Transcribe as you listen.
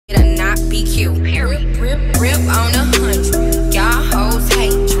period. Drip on 100. Y'all hoes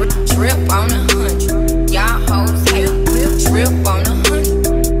hate. Drip on 100. Y'all hoes hate. Drip on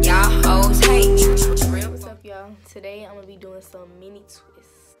 100. Y'all hoes hate. What's up, y'all? Today I'm gonna be doing some mini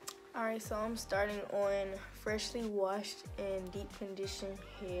twists. Alright, so I'm starting on freshly washed and deep conditioned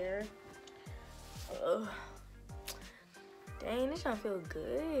hair. Dang, this don't feel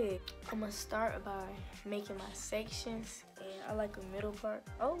good. I'm gonna start by making my sections, and I like a middle part.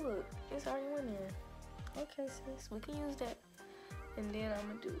 Oh look, it's already went in. Okay sis, we can use that. And then I'm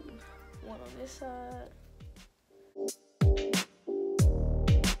gonna do one on this side.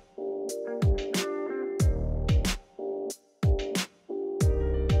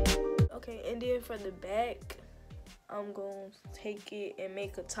 Okay, and then for the back, I'm gonna take it and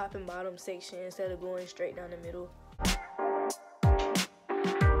make a top and bottom section instead of going straight down the middle.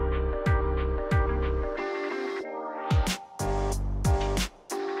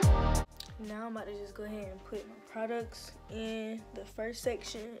 Now I'm about to just go ahead and put my products in the first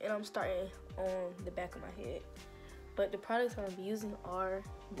section, and I'm starting on the back of my head. But the products I'm gonna be using are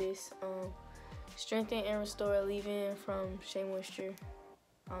this Strengthen and Restore Leave-In from Shea Moisture.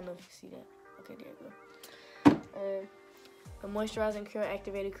 I don't know if you see that. Okay, there you go. The Moisturizing Curl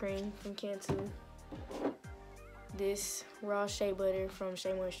Activator Cream from Cantu. This raw shea butter from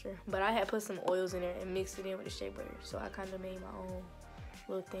Shea Moisture. But I had put some oils in there and mixed it in with the shea butter, so I kind of made my own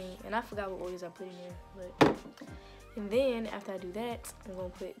little thing. And I forgot what oils I put in there. But and then after I do that, I'm gonna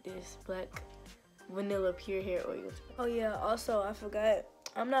put this black vanilla pure hair oil. Oh yeah, also I forgot,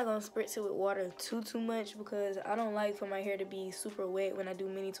 I'm not gonna spritz it with water too much, because I don't like for my hair to be super wet when I do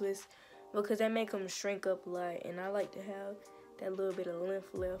mini twists, because that make them shrink up a lot, and I like to have that little bit of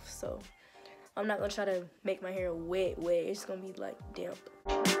length left. So I'm not gonna try to make my hair wet. It's gonna be like damp.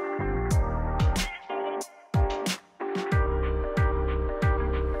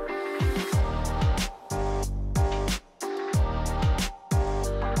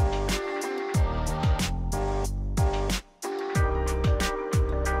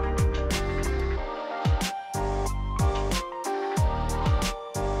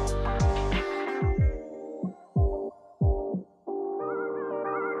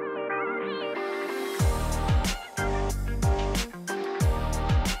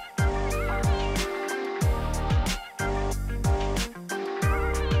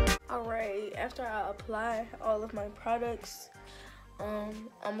 After I apply all of my products, I'm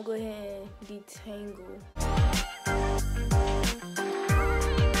gonna go ahead and detangle.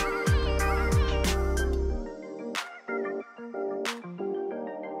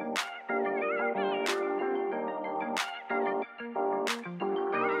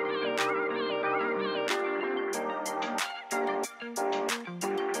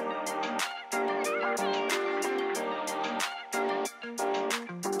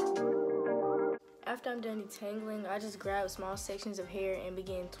 After I'm done detangling, I just grab small sections of hair and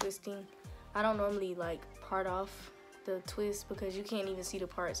begin twisting. I don't normally like part off the twist, because you can't even see the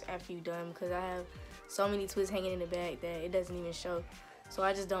parts after you're done, because I have so many twists hanging in the back that it doesn't even show. So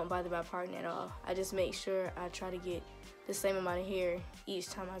I just don't bother by parting at all. I just make sure I try to get the same amount of hair each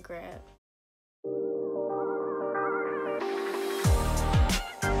time I grab.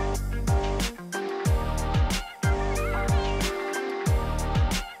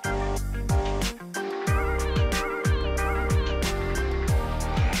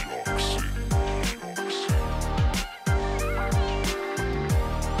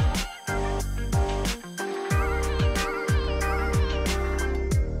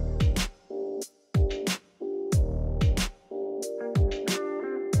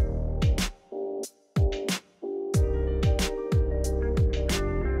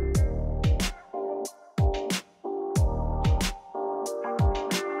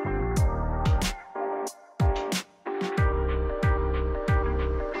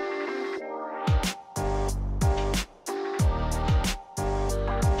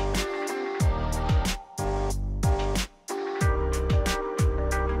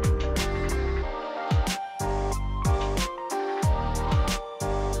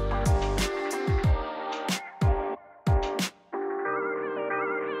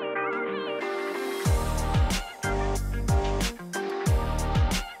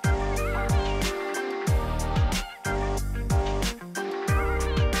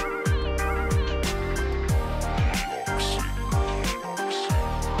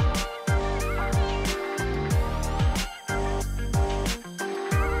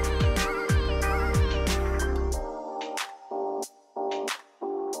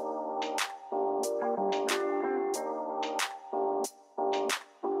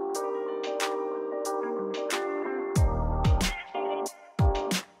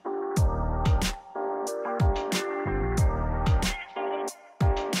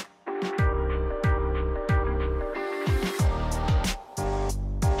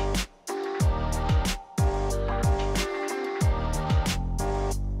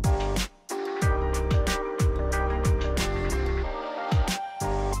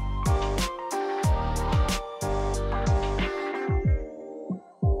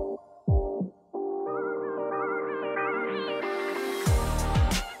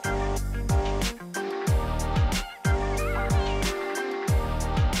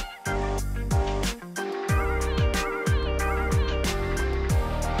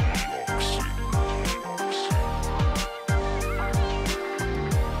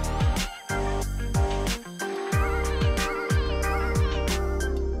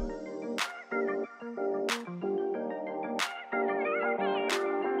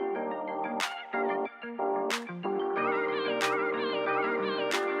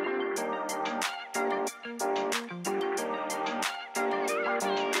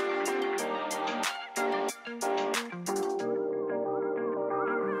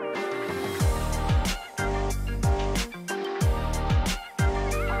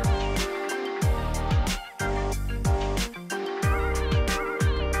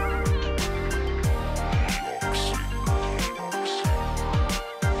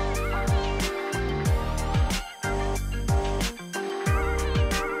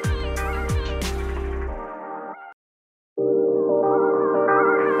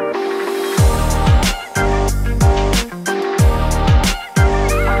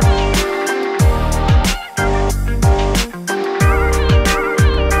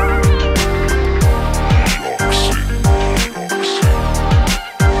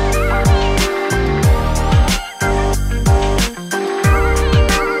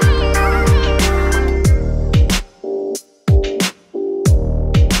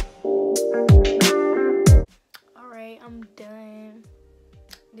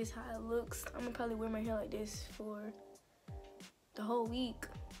 weeks. I'm gonna probably wear my hair like this for the whole week,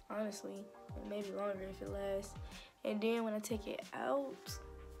 honestly, and maybe longer if it lasts. And then when I take it out,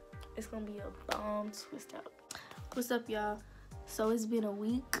 it's gonna be a bomb twist out. What's up, y'all? So it's been a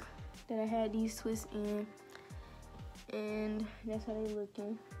week that I had these twists in, and that's how they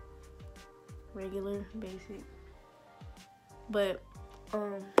looking. Regular, basic. But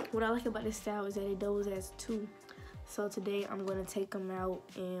what I like about this style is that it doubles as two. So today I'm gonna take them out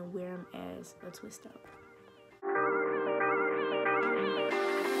and wear them as a twist out.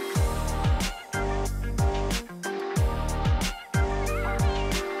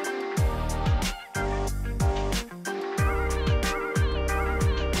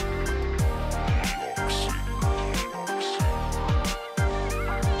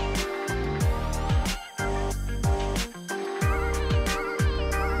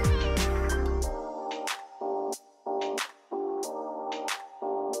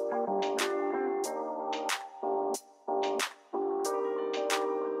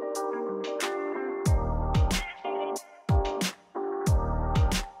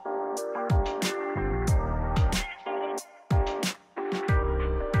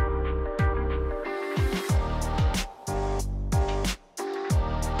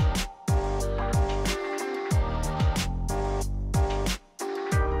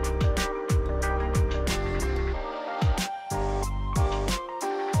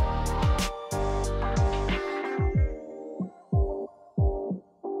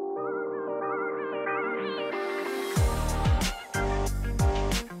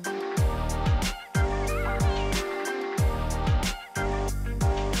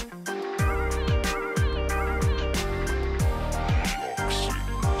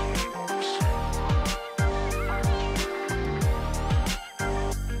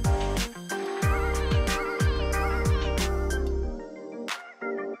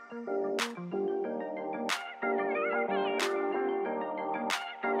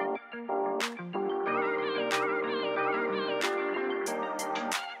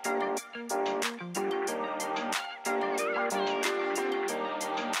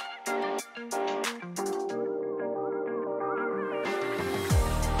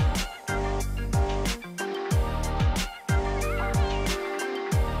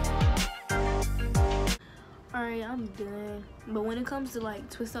 Alright, I'm done. But when it comes to like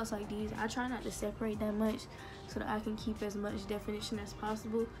twist outs like these, I try not to separate that much so that I can keep as much definition as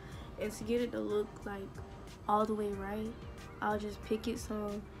possible. And to get it to look like all the way right, I'll just pick it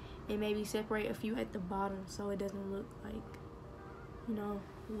some and maybe separate a few at the bottom so it doesn't look like, you know,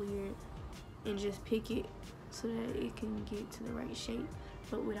 weird. And just pick it so that it can get to the right shape,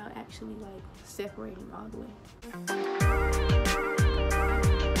 but without actually like separating all the way.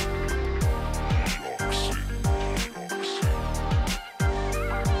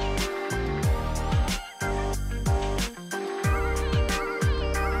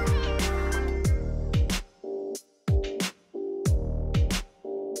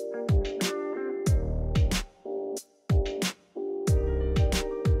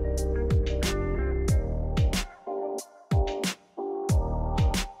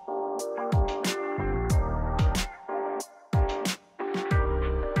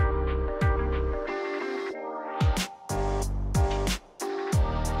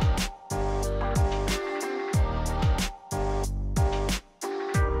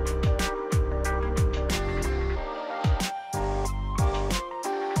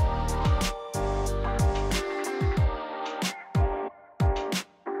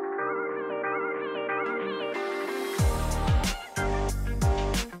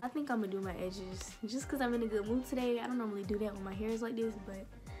 I'm gonna do my edges just because I'm in a good mood today. I don't normally do that when my hair is like this, but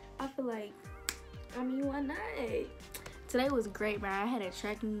I feel like, I mean, why not? Today was great, bro. I had a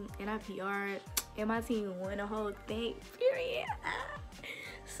track meet and I PR'd and my team won the whole thing, period.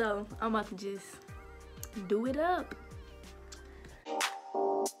 So I'm about to just do it up.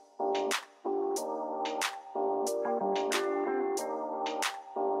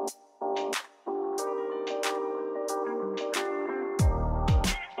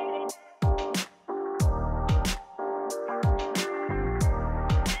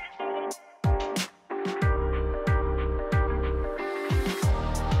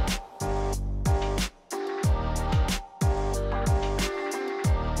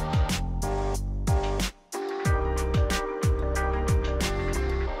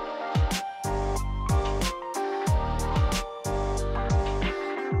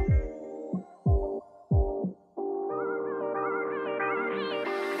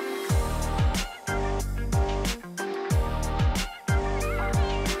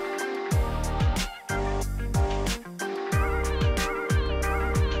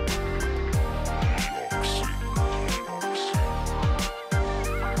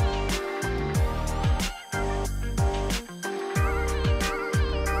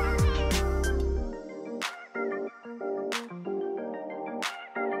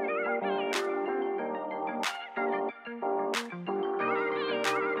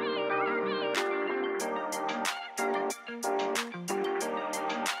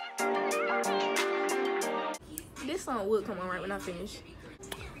 this song would come on right when I finish.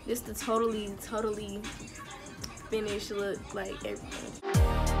 This the totally finished look, like everything.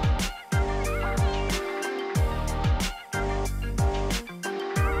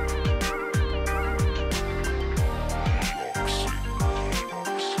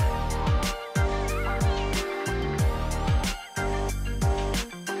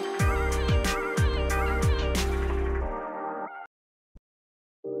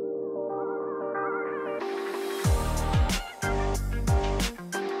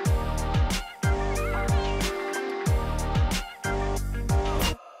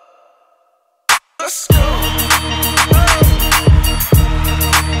 Let's go.